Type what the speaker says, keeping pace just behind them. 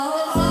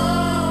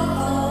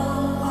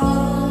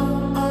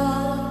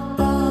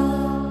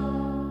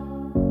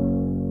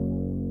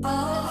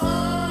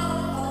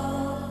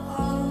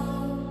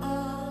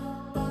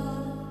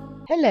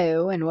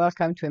and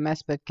welcome to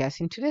Emma's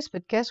podcast. In today's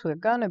podcast, we're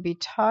going to be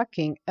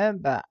talking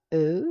about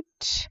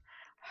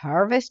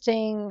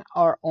harvesting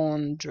our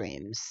own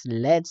dreams.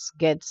 Let's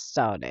get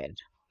started.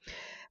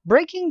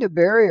 Breaking the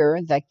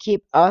barrier that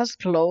keep us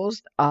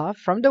closed off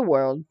from the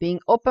world, being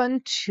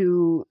open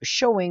to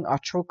showing our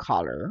true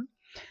color,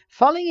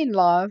 falling in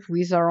love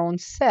with our own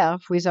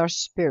self, with our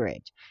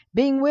spirit,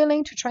 being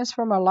willing to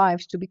transform our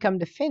lives to become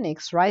the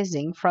phoenix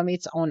rising from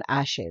its own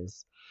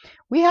ashes.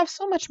 We have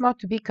so much more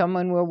to become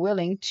when we're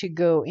willing to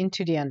go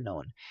into the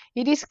unknown.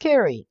 It is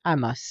scary, I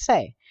must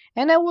say,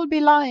 and I would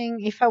be lying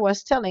if I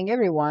was telling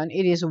everyone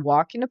it is a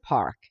walk in the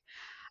park.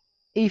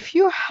 If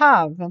you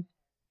have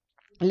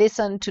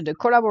listen to the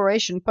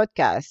collaboration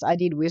podcast I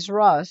did with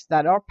Ross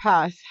that our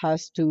path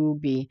has to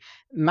be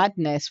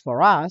madness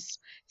for us,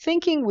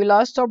 thinking we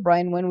lost our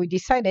brain when we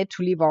decided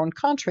to leave our own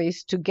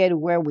countries to get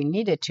where we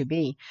needed to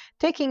be,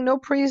 taking no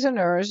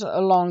prisoners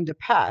along the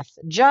path,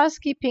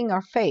 just keeping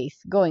our faith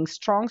going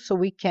strong so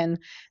we can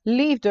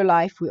live the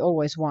life we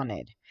always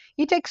wanted.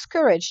 It takes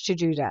courage to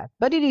do that,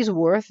 but it is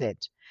worth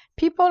it.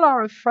 People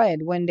are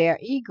afraid when their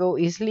ego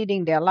is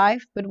leading their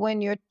life, but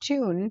when you're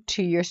tuned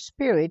to your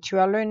spirit, you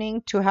are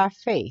learning to have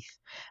faith.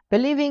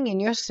 Believing in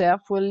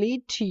yourself will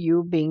lead to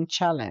you being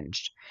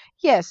challenged.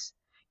 Yes,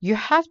 you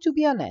have to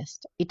be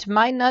honest. It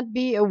might not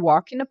be a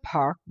walk in the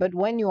park, but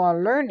when you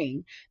are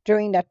learning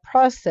during that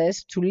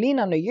process to lean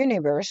on the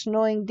universe,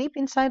 knowing deep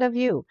inside of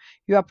you,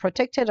 you are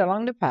protected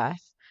along the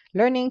path,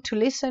 learning to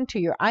listen to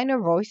your inner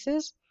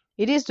voices,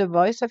 it is the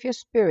voice of your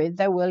spirit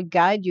that will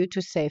guide you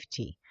to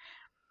safety.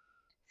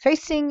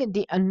 Facing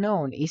the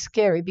unknown is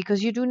scary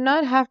because you do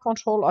not have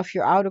control of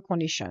your outer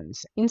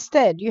conditions.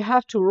 Instead, you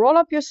have to roll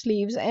up your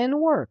sleeves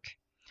and work.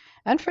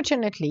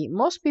 Unfortunately,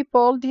 most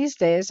people these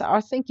days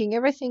are thinking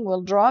everything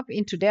will drop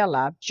into their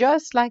lap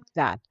just like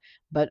that,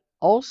 but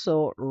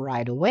also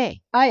right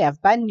away. I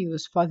have bad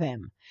news for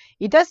them.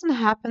 It doesn't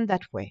happen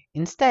that way.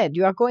 Instead,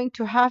 you are going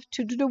to have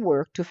to do the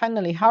work to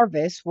finally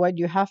harvest what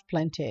you have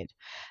planted.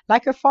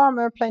 Like a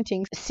farmer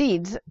planting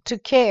seeds to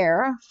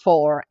care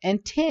for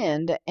and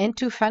tend, and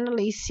to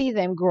finally see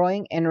them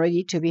growing and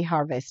ready to be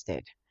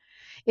harvested.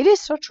 It is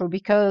so true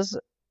because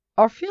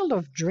our field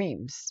of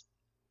dreams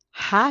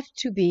have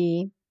to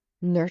be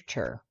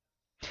nurtured.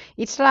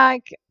 It's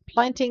like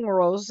planting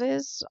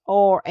roses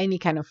or any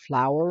kind of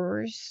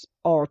flowers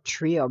or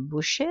tree or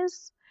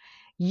bushes.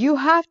 You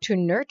have to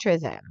nurture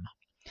them.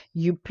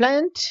 You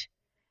plant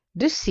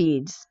the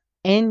seeds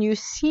and you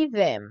see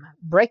them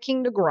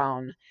breaking the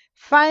ground.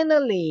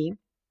 Finally,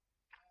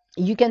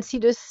 you can see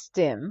the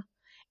stem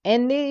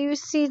and then you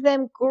see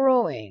them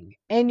growing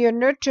and you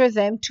nurture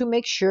them to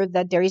make sure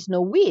that there is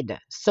no weed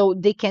so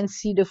they can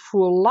see the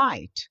full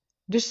light,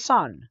 the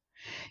sun.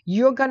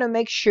 You're going to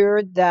make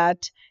sure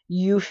that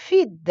you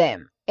feed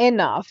them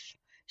enough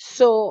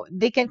so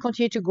they can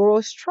continue to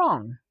grow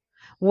strong.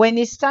 When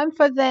it's time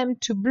for them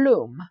to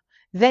bloom,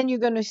 then you're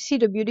going to see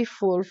the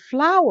beautiful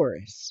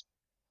flowers.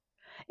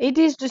 It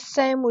is the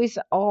same with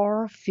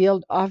our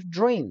field of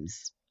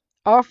dreams.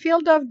 Our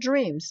field of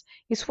dreams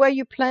is where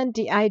you plant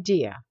the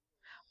idea.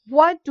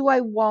 What do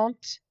I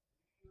want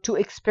to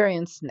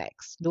experience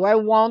next? Do I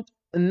want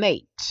a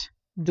mate?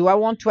 Do I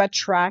want to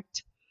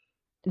attract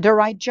the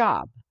right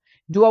job?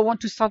 Do I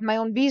want to start my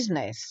own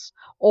business?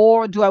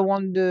 Or do I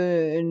want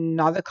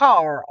another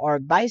car or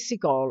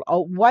bicycle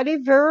or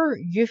whatever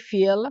you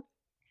feel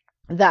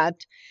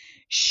that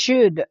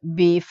should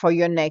be for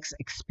your next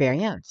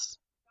experience?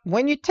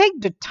 When you take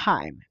the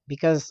time,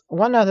 because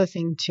one other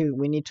thing too,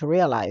 we need to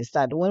realize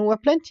that when we're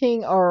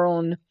planting our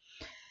own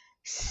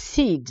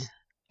seed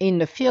in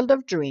the field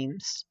of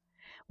dreams,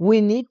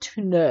 we need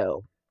to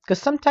know,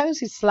 because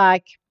sometimes it's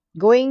like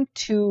going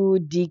to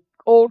the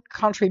old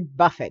country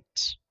buffet.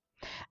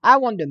 I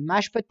want the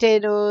mashed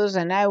potatoes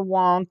and I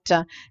want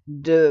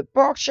the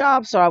pork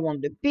chops or I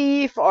want the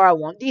beef or I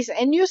want this.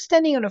 And you're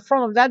standing in the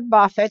front of that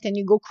buffet and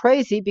you go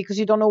crazy because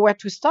you don't know where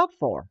to start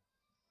for.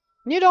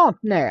 You don't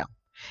know.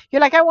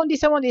 You're like, I want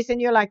this, I want this.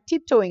 And you're like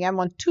tiptoeing. I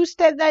want two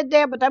steps right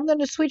there, but I'm going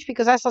to switch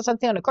because I saw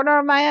something on the corner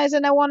of my eyes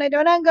and I want it.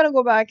 And I'm going to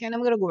go back and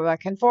I'm going to go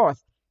back and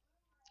forth.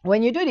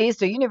 When you do this,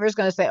 the universe is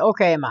going to say,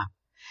 okay, Emma,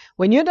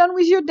 when you're done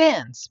with your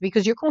dance,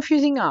 because you're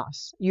confusing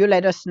us, you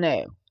let us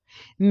know.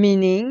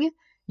 Meaning,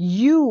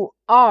 you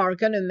are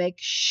going to make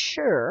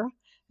sure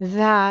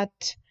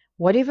that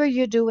whatever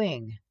you're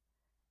doing,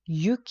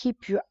 you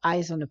keep your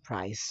eyes on the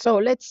prize. So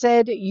let's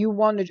say that you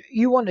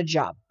want a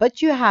job,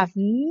 but you have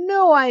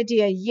no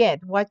idea yet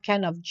what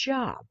kind of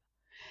job.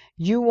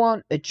 You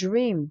want a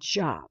dream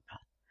job.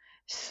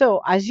 So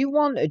as you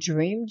want a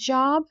dream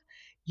job,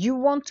 you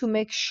want to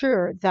make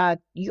sure that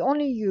you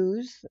only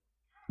use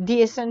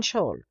the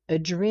essential, a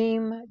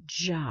dream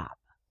job.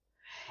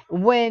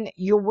 When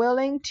you're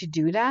willing to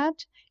do that,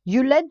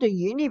 you let the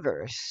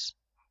universe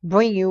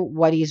bring you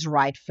what is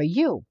right for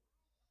you.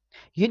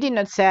 You did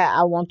not say,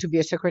 I want to be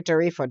a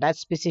secretary for that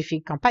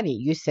specific company.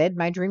 You said,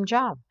 my dream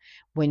job.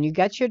 When you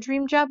got your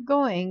dream job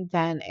going,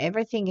 then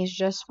everything is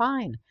just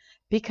fine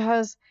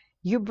because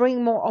you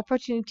bring more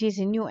opportunities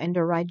in you and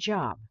the right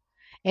job.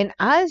 And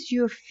as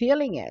you're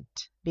feeling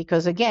it,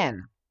 because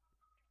again,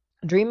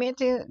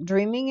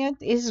 Dreaming it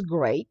is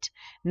great.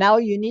 Now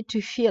you need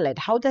to feel it.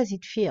 How does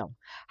it feel?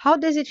 How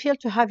does it feel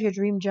to have your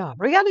dream job,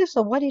 regardless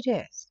of what it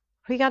is?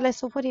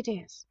 Regardless of what it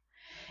is.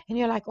 And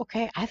you're like,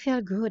 okay, I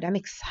feel good. I'm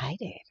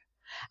excited.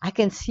 I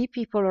can see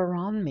people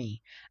around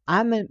me.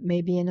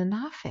 Maybe in an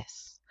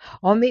office,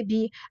 or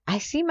maybe I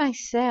see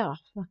myself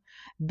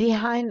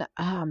behind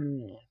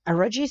a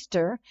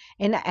register,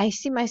 and I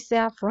see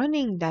myself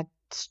running that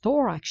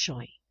store.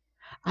 Actually,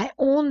 I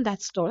own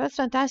that store. That's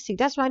fantastic.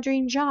 That's my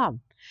dream job,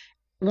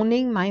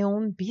 owning my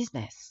own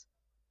business.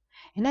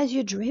 And as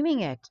you're dreaming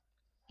it,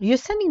 you're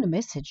sending a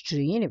message to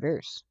the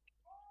universe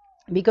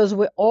because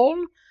we're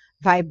all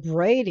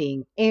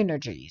vibrating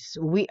energies.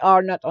 We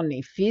are not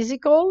only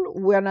physical,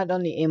 we are not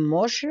only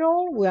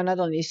emotional, we are not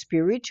only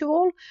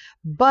spiritual,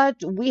 but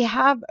we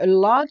have a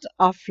lot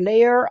of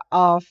layer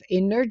of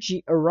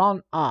energy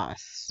around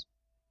us.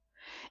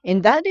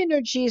 And that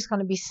energy is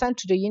going to be sent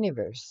to the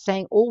universe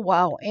saying, oh,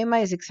 wow, Emma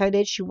is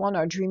excited. She won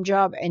our dream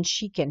job and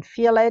she can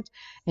feel it.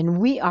 And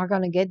we are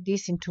going to get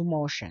this into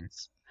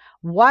motions.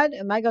 What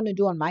am I going to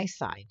do on my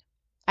side?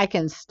 I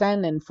can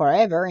stand in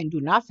forever and do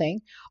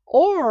nothing,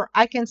 or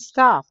I can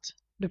start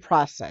the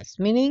process,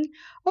 meaning,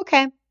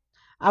 okay,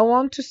 I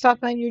want to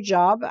start my new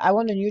job. I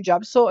want a new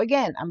job. So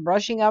again, I'm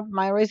brushing up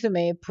my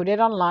resume, put it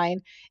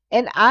online,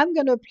 and I'm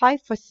going to apply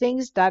for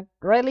things that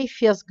really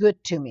feels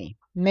good to me.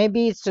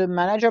 Maybe it's a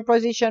manager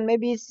position,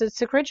 maybe it's a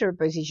secretary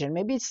position,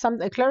 maybe it's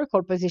a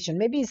clerical position,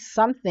 maybe it's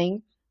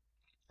something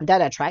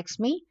that attracts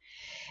me,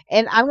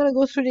 and I'm going to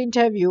go through the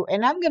interview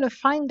and I'm going to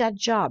find that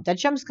job. That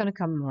job is going to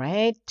come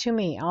right to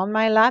me on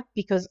my lap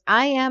because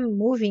I am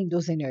moving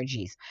those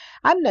energies.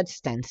 I'm not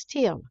stand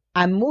still.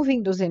 I'm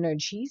moving those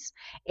energies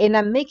and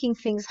I'm making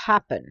things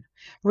happen.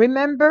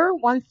 Remember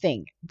one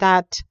thing,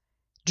 that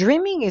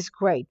dreaming is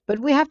great, but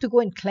we have to go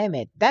and claim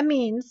it. That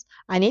means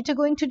I need to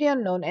go into the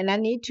unknown and I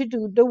need to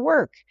do the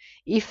work.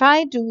 If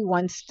I do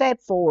one step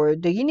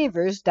forward, the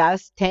universe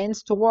does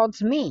tends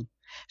towards me.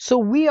 So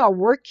we are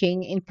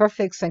working in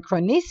perfect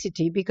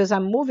synchronicity because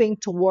I'm moving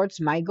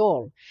towards my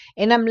goal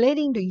and I'm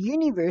letting the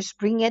universe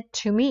bring it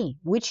to me,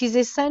 which is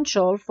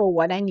essential for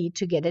what I need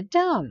to get it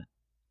done.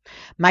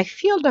 My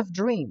field of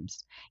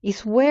dreams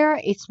is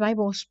where it's my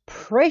most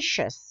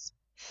precious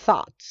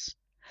thoughts,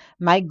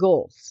 my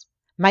goals,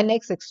 my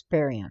next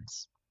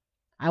experience.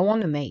 I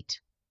want a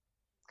mate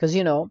because,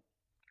 the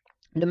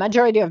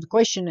majority of the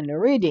question in the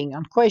reading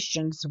on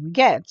questions we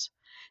get,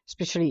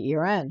 especially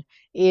year end,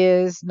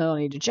 is not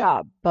only the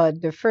job,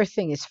 but the first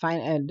thing is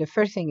the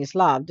first thing is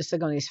love. The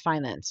second is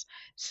finance.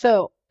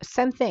 So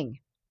same thing.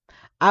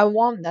 I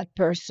want that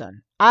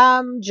person.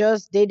 I'm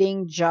just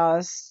dating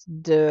just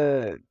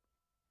the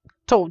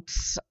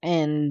totes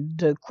and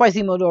the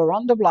Quasimodo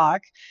around the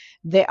block.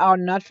 They are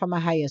not for my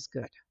highest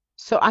good.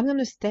 So I'm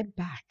gonna step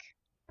back.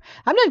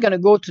 I'm not going to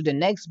go to the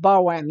next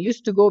bar where I'm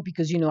used to go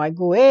because, I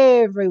go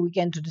every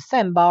weekend to the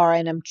same bar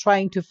and I'm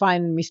trying to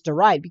find Mr.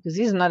 Right because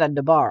he's not at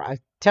the bar. I'm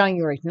telling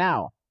you right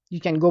now, you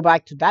can go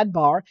back to that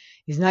bar.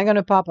 He's not going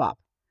to pop up.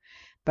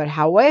 But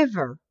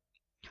however,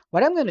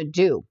 what I'm going to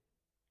do,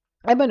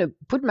 I'm going to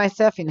put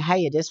myself in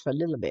hiatus for a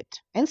little bit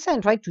and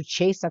try to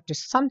chase after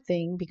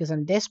something because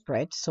I'm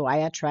desperate. So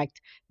I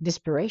attract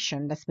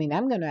desperation. That means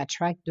I'm going to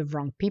attract the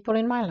wrong people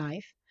in my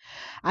life.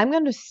 I'm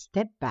going to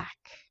step back.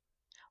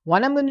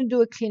 One, I'm going to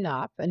do a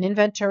cleanup, an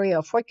inventory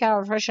of what kind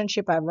of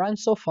relationship I've run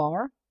so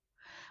far,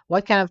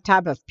 what kind of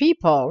type of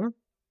people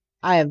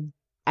I have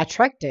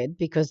attracted,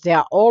 because they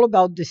are all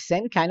about the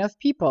same kind of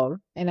people,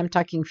 and I'm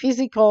talking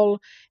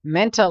physical,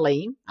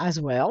 mentally as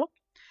well.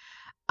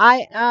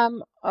 I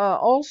am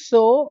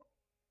also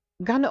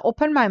going to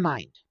open my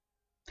mind.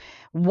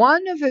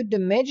 One of the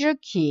major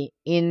key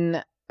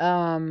in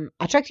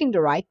attracting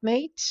the right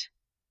mate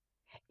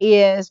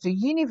is the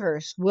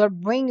universe will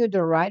bring you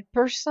the right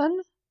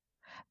person,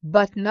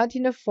 but not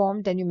in a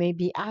form that you may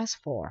be asked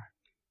for.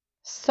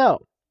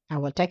 So, I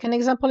will take an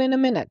example in a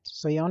minute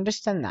so you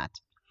understand that.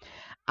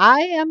 I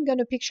am going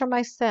to picture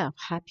myself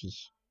happy.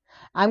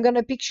 I'm going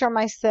to picture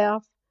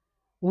myself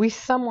with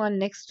someone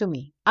next to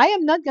me. I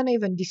am not going to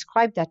even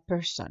describe that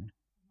person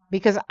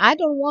because I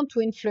don't want to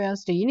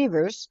influence the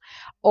universe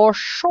or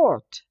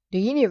short the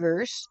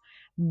universe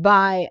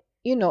by,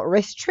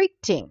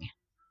 restricting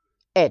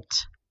it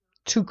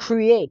to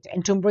create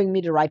and to bring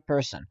me the right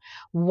person.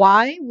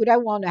 Why would I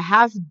want a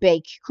half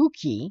baked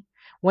cookie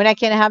when I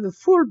can have a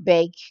full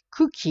baked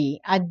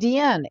cookie at the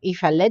end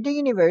if I let the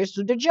universe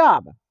do the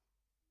job?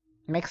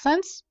 Make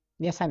sense?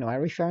 Yes, I know. I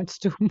reference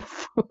to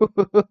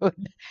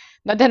food.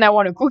 Not that I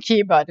want a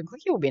cookie, but a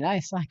cookie would be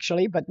nice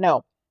actually, but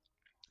no.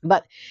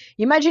 But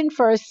imagine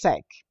for a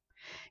sec,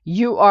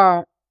 you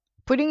are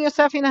putting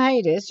yourself in a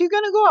hiatus. You're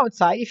going to go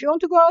outside. If you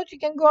want to go out, you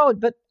can go out,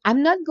 but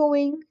I'm not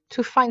going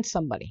to find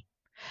somebody.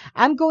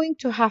 I'm going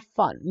to have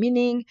fun,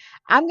 meaning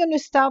I'm going to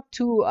start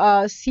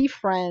to see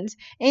friends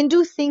and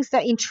do things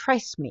that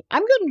interest me.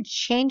 I'm going to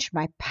change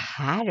my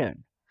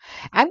pattern.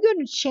 I'm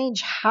going to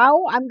change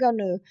how I'm going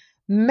to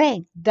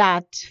make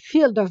that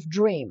field of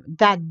dream,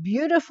 that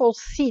beautiful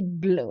seed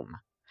bloom.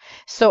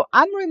 So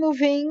I'm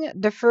removing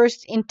the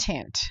first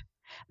intent.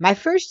 My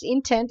first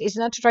intent is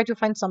not to try to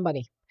find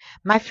somebody.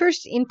 My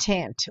first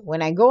intent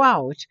when I go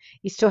out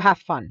is to have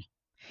fun,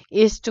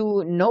 is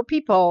to know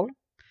people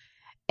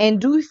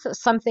and do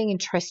something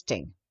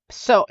interesting.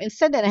 So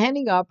instead of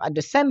ending up at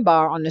the same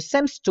bar on the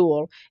same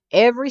stool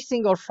every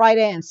single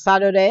Friday and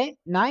Saturday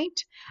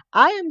night,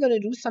 I am going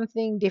to do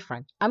something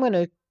different. I'm going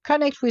to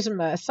connect with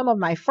some of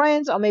my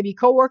friends or maybe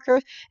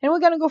coworkers, and we're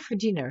going to go for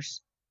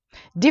dinners,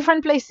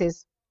 different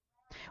places.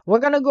 We're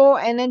going to go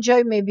and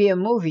enjoy maybe a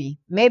movie.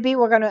 Maybe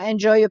we're going to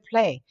enjoy a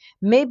play.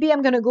 Maybe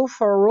I'm going to go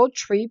for a road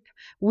trip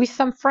with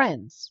some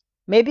friends.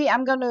 Maybe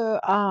I'm going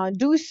to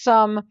do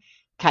some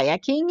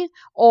kayaking,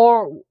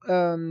 or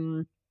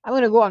I'm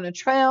going to go on the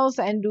trails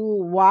and do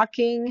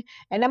walking,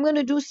 and I'm going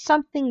to do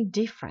something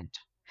different.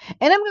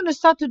 And I'm going to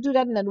start to do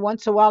that, and then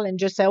once in a while and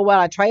just say,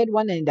 well, I tried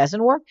one and it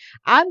doesn't work.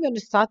 I'm going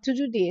to start to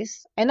do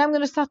this, and I'm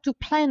going to start to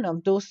plan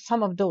of those,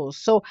 some of those.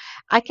 So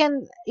I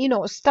can,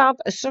 start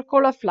a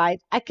circle of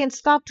life. I can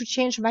start to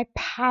change my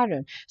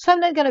pattern. So I'm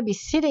not going to be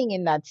sitting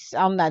in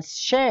on that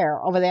chair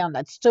over there on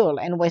that stool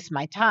and waste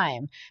my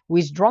time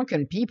with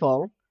drunken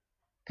people,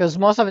 because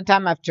most of the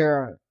time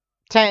after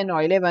 10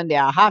 or 11 they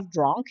are half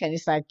drunk, and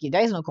it's like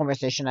there is no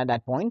conversation at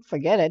that point.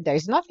 Forget it, there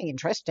is nothing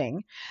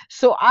interesting.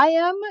 So I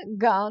am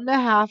gonna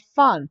have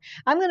fun.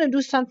 I'm gonna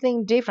do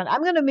something different.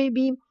 I'm gonna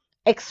maybe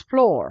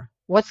explore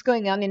what's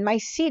going on in my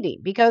city,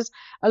 because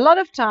a lot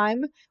of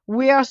time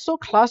we are so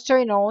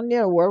clustered in our own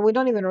little world we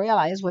don't even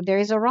realize what there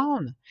is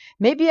around.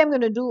 Maybe I'm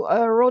going to do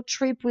a road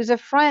trip with a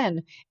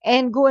friend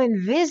and go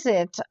and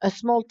visit a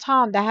small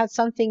town that has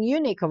something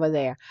unique over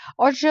there,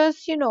 or just,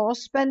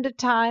 spend the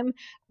time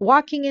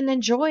walking and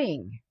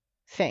enjoying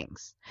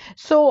things.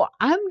 So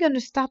I'm going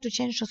to start to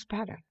change those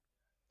patterns.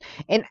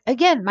 And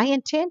again, my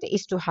intent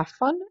is to have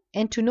fun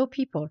and to know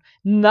people,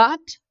 not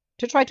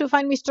to try to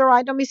find Mr.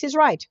 Right or Mrs.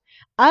 Right.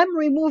 I'm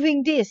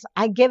removing this.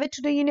 I gave it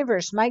to the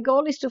universe. My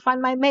goal is to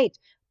find my mate.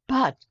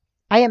 But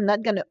I am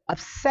not going to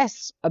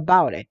obsess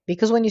about it,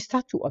 because when you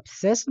start to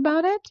obsess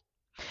about it,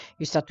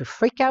 you start to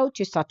freak out,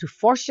 you start to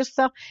force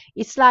yourself.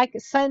 It's like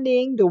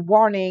sending the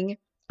warning,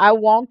 I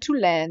want to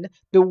land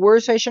the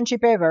worst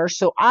relationship ever.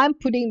 So I'm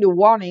putting the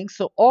warning.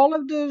 So all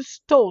of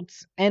those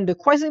thoughts and the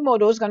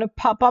Quasimodo is going to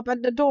pop up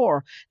at the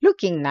door,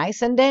 looking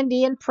nice and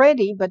dandy and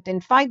pretty. But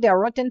in fact, they're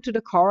rotten to the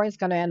core. It's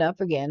going to end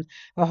up again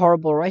a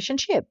horrible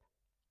relationship.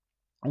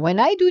 When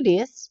I do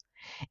this,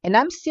 and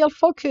I'm still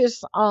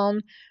focused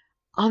on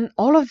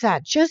all of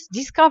that, just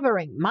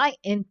discovering my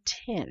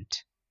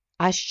intent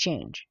has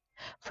changed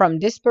from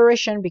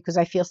desperation because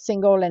I feel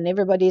single and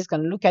everybody's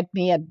going to look at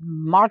me at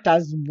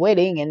Martha's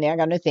wedding and they're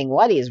going to think,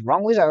 what is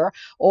wrong with her?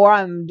 Or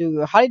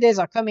the holidays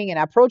are coming and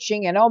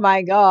approaching, and oh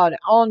my God,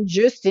 Aunt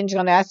Justin's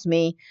going to ask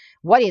me,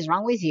 what is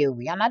wrong with you?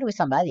 You're not with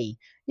somebody.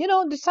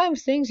 The same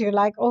things, you're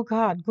like, oh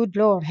God, good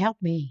Lord, help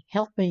me,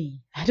 help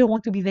me. I don't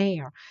want to be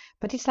there.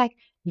 But it's like,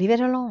 leave it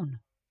alone.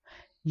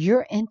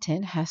 Your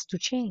intent has to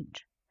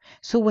change.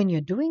 So when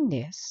you're doing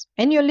this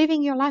and you're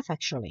living your life,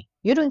 actually,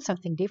 you're doing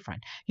something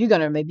different. You're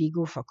going to maybe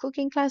go for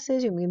cooking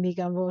classes. You're maybe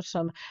going to go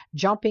some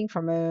jumping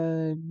from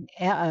the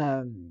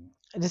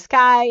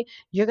sky.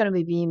 You're going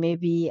to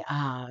maybe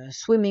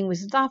swimming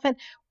with a dolphin.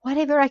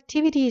 Whatever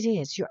activity it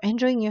is, you're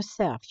enjoying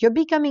yourself. You're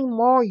becoming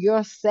more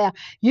yourself.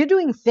 You're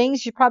doing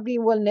things you probably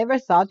will never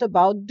thought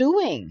about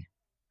doing.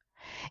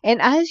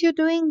 And as you're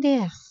doing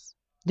this,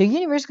 the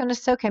universe is going to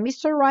say, okay,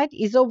 Mr. Right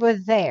is over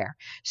there.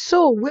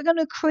 So we're going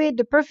to create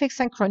the perfect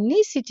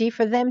synchronicity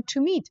for them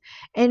to meet.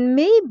 And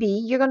maybe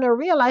you're going to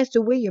realize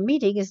the way you're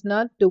meeting is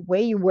not the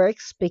way you were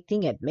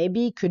expecting it.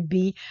 Maybe it could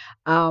be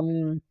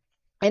ending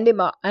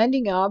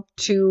up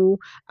to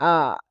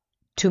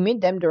meet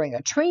them during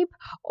a trip,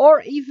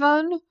 or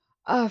even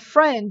a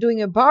friend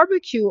doing a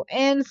barbecue,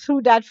 and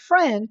through that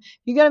friend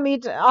you're going to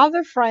meet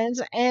other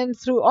friends, and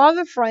through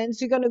other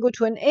friends you're going to go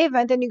to an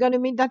event and you're going to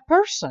meet that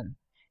person.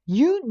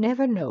 You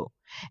never know.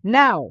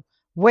 Now,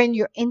 when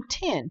your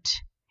intent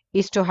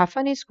is to have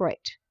fun, it's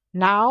great.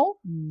 Now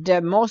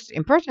the most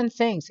important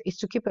thing is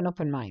to keep an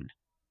open mind.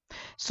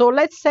 So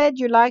let's say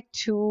you like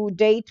to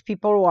date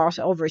people who are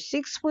over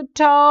 6 foot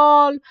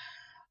tall,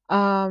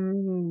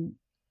 um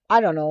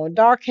I don't know,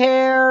 dark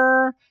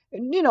hair,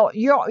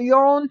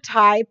 your own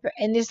type,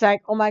 and it's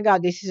like, oh my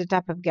God, this is the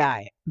type of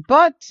guy.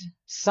 But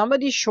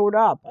somebody showed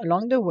up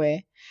along the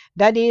way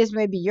that is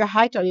maybe your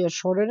height or you're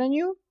shorter than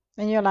you,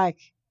 and you're like,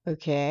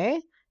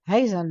 okay,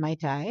 that isn't my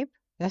type.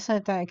 That's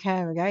not the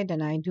kind of guy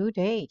that I do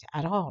date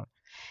at all.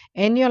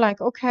 And you're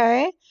like,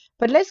 okay,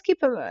 but let's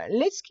keep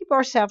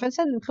ourselves,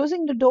 instead of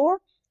closing the door,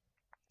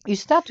 you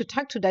start to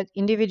talk to that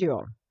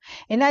individual.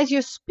 And as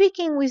you're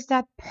speaking with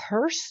that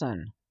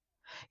person,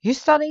 you're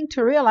starting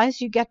to realize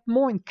you get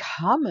more in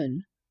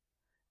common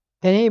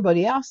than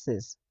anybody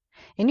else's.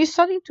 And you're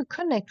starting to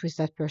connect with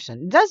that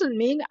person. It doesn't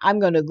mean I'm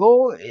going to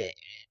go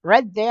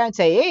right there and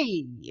say,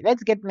 hey,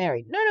 let's get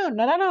married. No, no,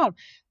 not at all.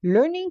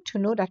 Learning to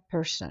know that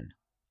person.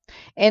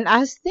 And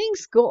as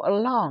things go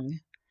along,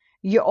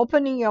 you're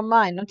opening your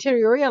mind until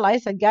you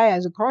realize that guy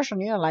has a crush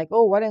on you. You're like,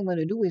 oh, what am I going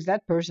to do with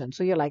that person?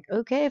 So you're like,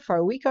 okay, for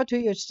a week or two,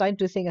 you're starting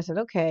to think, I said,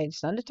 okay,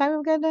 it's not the type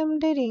of guy that I'm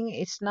dating.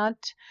 It's not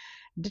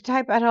the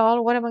type at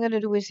all. What am I going to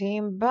do with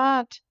him?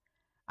 But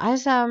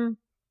as I'm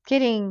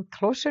getting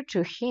closer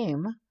to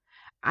him,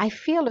 I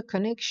feel a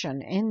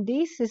connection, and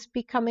this is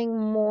becoming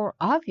more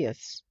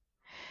obvious.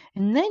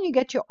 And then you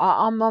get your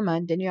aha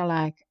moment, and you're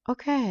like,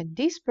 okay,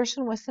 this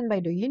person was sent by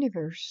the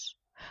universe.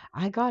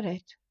 I got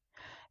it.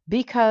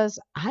 Because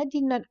I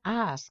did not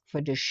ask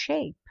for the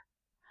shape.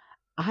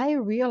 I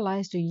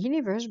realized the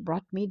universe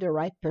brought me the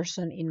right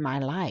person in my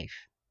life.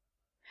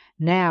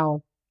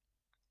 Now,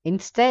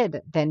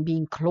 instead than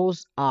being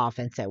closed off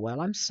and say,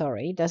 well, I'm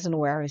sorry, he doesn't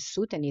wear a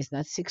suit and he's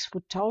not 6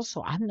 foot tall,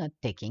 so I'm not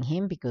taking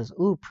him because,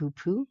 ooh, poo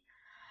poo.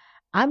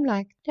 I'm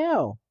like,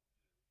 no,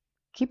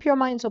 keep your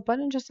minds open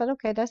and just said,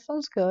 okay, that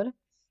sounds good.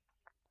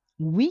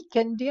 We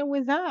can deal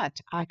with that,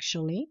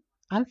 actually.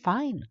 I'm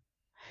fine.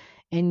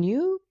 And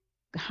you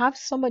have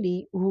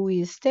somebody who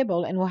is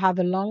stable and will have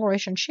a long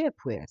relationship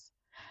with.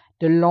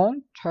 The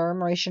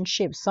long-term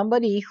relationship,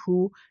 somebody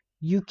who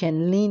you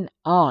can lean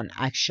on,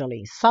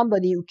 actually,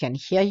 somebody who can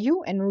hear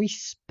you and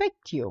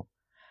respect you.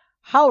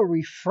 How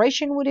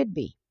refreshing would it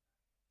be?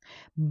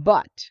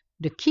 But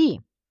the key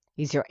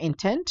is your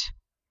intent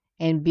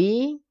and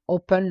be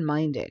open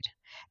minded.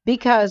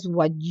 Because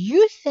what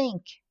you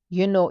think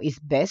you know is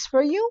best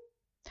for you,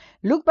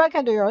 look back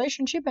at the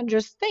relationship and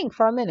just think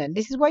for a minute.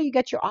 This is why you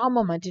get your aha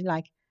moment in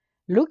like,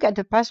 look at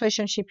the past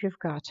relationship you've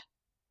got.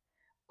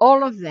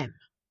 All of them.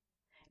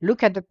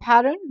 Look at the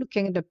pattern,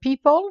 looking at the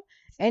people,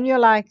 and you're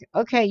like,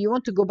 okay, you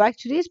want to go back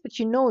to this, but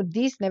you know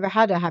this never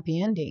had a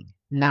happy ending.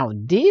 Now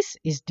this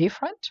is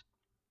different.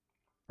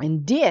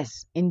 And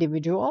this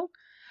individual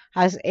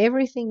has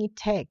everything it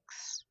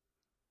takes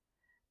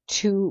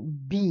to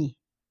be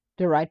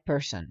the right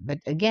person. But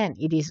again,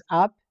 it is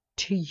up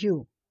to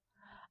you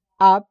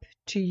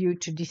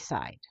to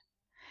decide.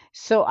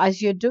 So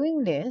as you're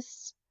doing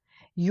this,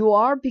 you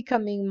are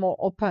becoming more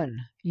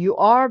open. You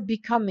are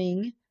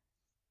becoming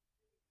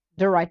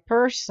the right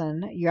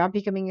person. You are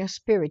becoming your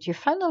spirit. You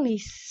finally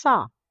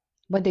saw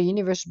what the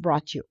universe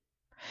brought you.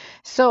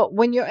 So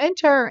when you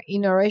enter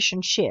in a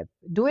relationship,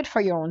 do it for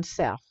your own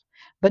self,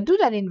 but do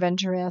that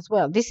inventory as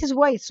well. This is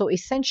why it's so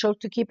essential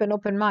to keep an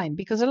open mind,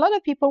 because a lot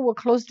of people will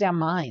close their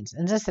minds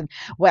and just say,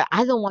 well,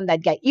 I don't want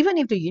that guy, even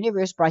if the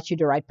universe brought you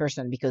the right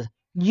person, because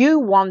you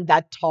want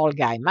that tall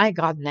guy. My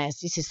goodness,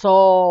 this is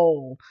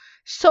so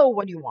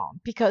what you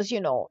want, because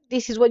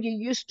this is what you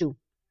used to.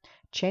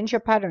 Change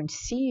your pattern,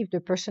 see if the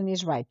person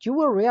is right. You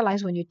will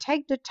realize when you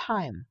take the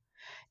time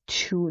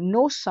to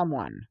know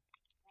someone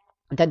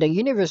that the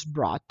universe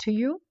brought to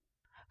you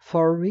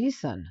for a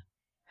reason,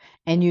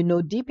 and you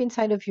know deep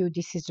inside of you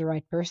this is the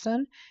right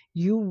person,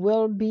 you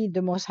will be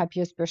the most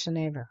happiest person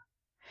ever.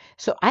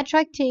 So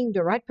attracting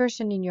the right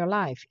person in your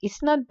life,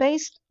 it's not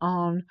based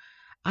on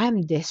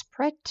I'm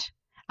desperate,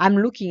 I'm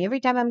looking every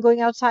time I'm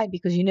going outside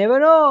because you never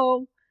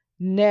know.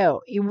 No,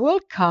 it will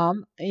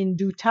come in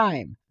due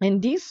time.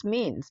 And this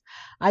means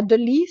at the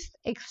least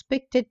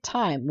expected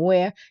time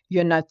where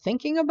you're not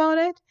thinking about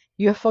it,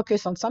 you're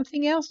focused on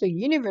something else, the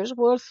universe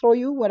will throw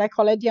you what I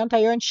call it the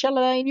entire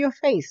enchilada in your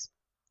face.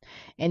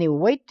 And you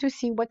wait to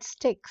see what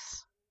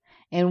sticks.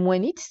 And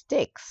when it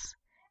sticks,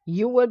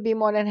 you will be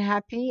more than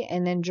happy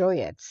and enjoy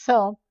it.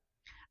 So,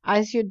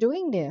 as you're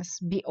doing this,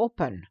 be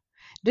open.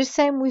 The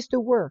same with the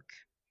work.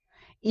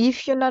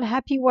 If you're not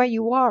happy where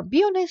you are,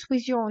 be honest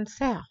with your own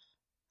self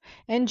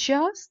and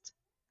just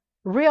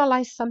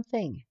realize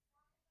something.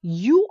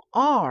 You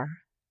are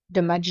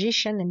the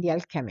magician and the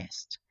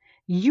alchemist.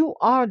 You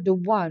are the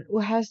one who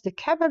has the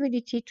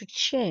capability to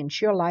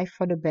change your life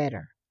for the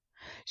better.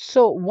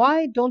 So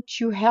why don't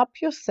you help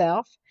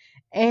yourself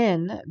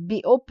and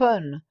be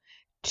open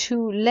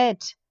to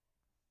let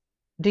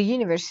the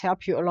universe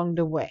help you along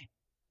the way?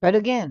 But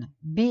again,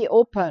 be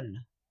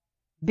open,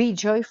 be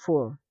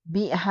joyful,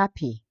 be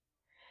happy,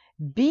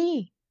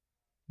 be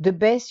the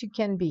best you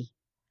can be.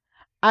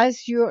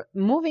 As you're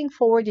moving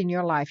forward in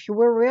your life, you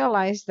will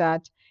realize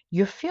that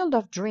your field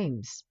of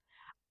dreams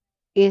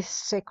is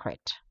sacred.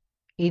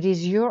 It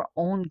is your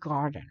own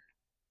garden.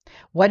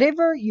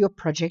 Whatever you're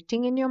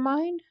projecting in your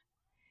mind,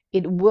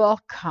 it will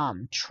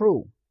come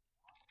true.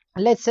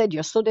 Let's say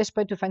you're so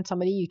desperate to find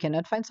somebody, you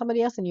cannot find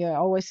somebody else, and you're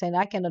always saying,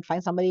 I cannot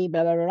find somebody,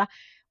 blah, blah, blah, blah.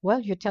 Well,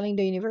 you're telling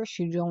the universe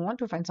you don't want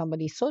to find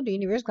somebody, so the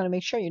universe is going to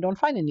make sure you don't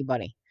find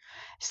anybody.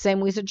 Same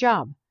with a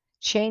job.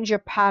 Change your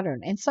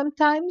pattern. And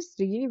sometimes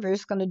the universe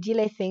is going to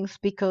delay things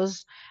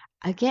because,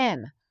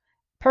 again,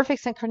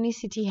 perfect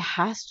synchronicity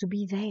has to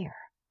be there.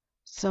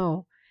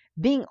 So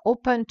being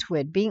open to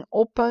it, being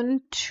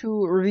open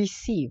to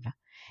receive,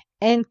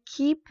 and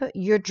keep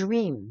your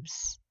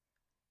dreams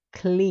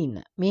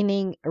clean,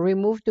 meaning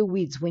remove the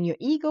weeds. When your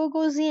ego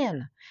goes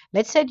in,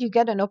 let's say you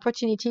get an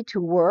opportunity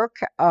to work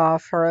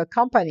for a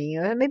company,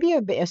 maybe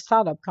a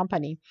startup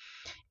company,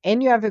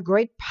 and you have a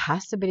great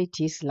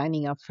possibilities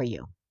lining up for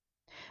you.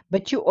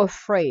 But you're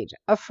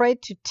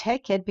afraid to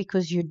take it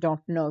because you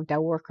don't know if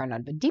that work or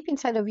not. But deep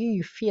inside of you,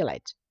 you feel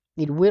it.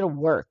 It will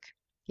work.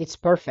 It's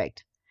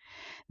perfect.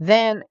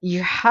 Then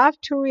you have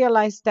to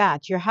realize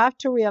that. You have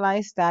to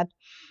realize that,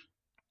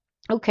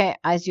 okay,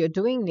 as you're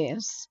doing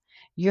this,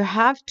 you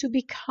have to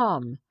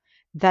become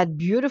that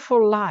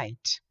beautiful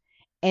light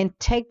and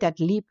take that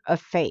leap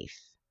of faith.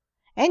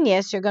 And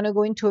yes, you're going to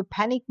go into a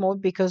panic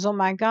mode because, oh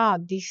my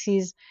God, this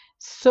is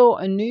so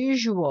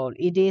unusual.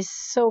 It is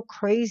so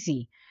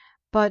crazy.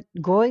 But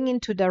going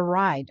into the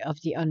ride of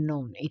the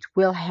unknown, it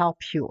will help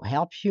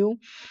you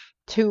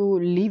to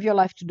live your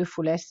life to the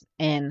fullest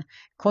and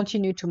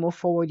continue to move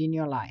forward in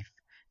your life.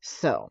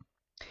 So,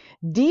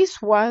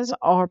 this was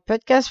our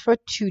podcast for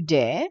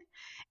today.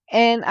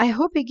 And I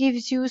hope it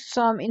gives you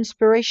some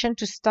inspiration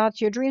to start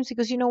your dreams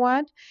because you know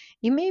what?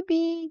 It may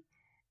be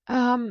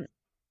um,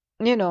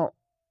 you know,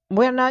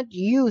 we're not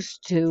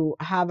used to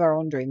have our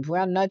own dreams. We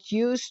are not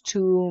used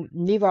to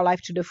live our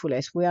life to the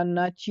fullest. We are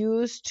not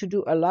used to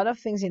do a lot of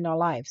things in our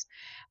lives.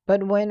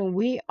 But when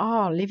we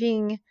are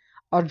living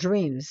our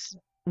dreams,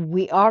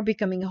 we are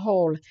becoming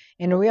whole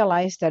and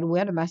realize that we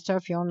are the master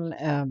of your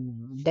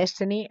own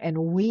destiny and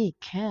we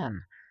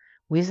can,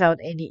 without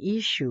any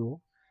issue,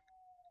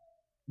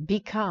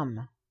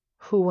 become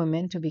who we're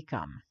meant to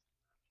become.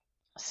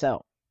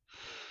 So,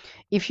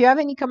 if you have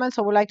any comments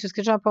or would like to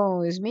schedule an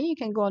appointment with me, you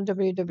can go on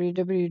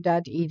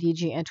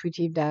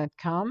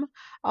www.edgintuitive.com.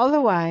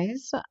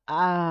 Otherwise,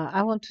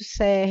 I want to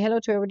say hello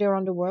to everybody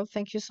around the world.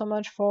 Thank you so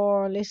much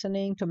for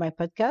listening to my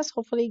podcast.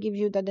 Hopefully, give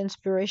you that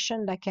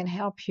inspiration that can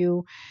help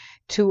you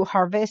to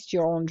harvest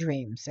your own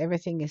dreams.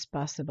 Everything is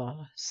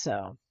possible.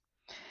 So,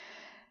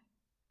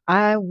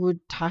 I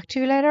would talk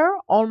to you later.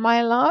 All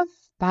my love.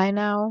 Bye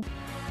now.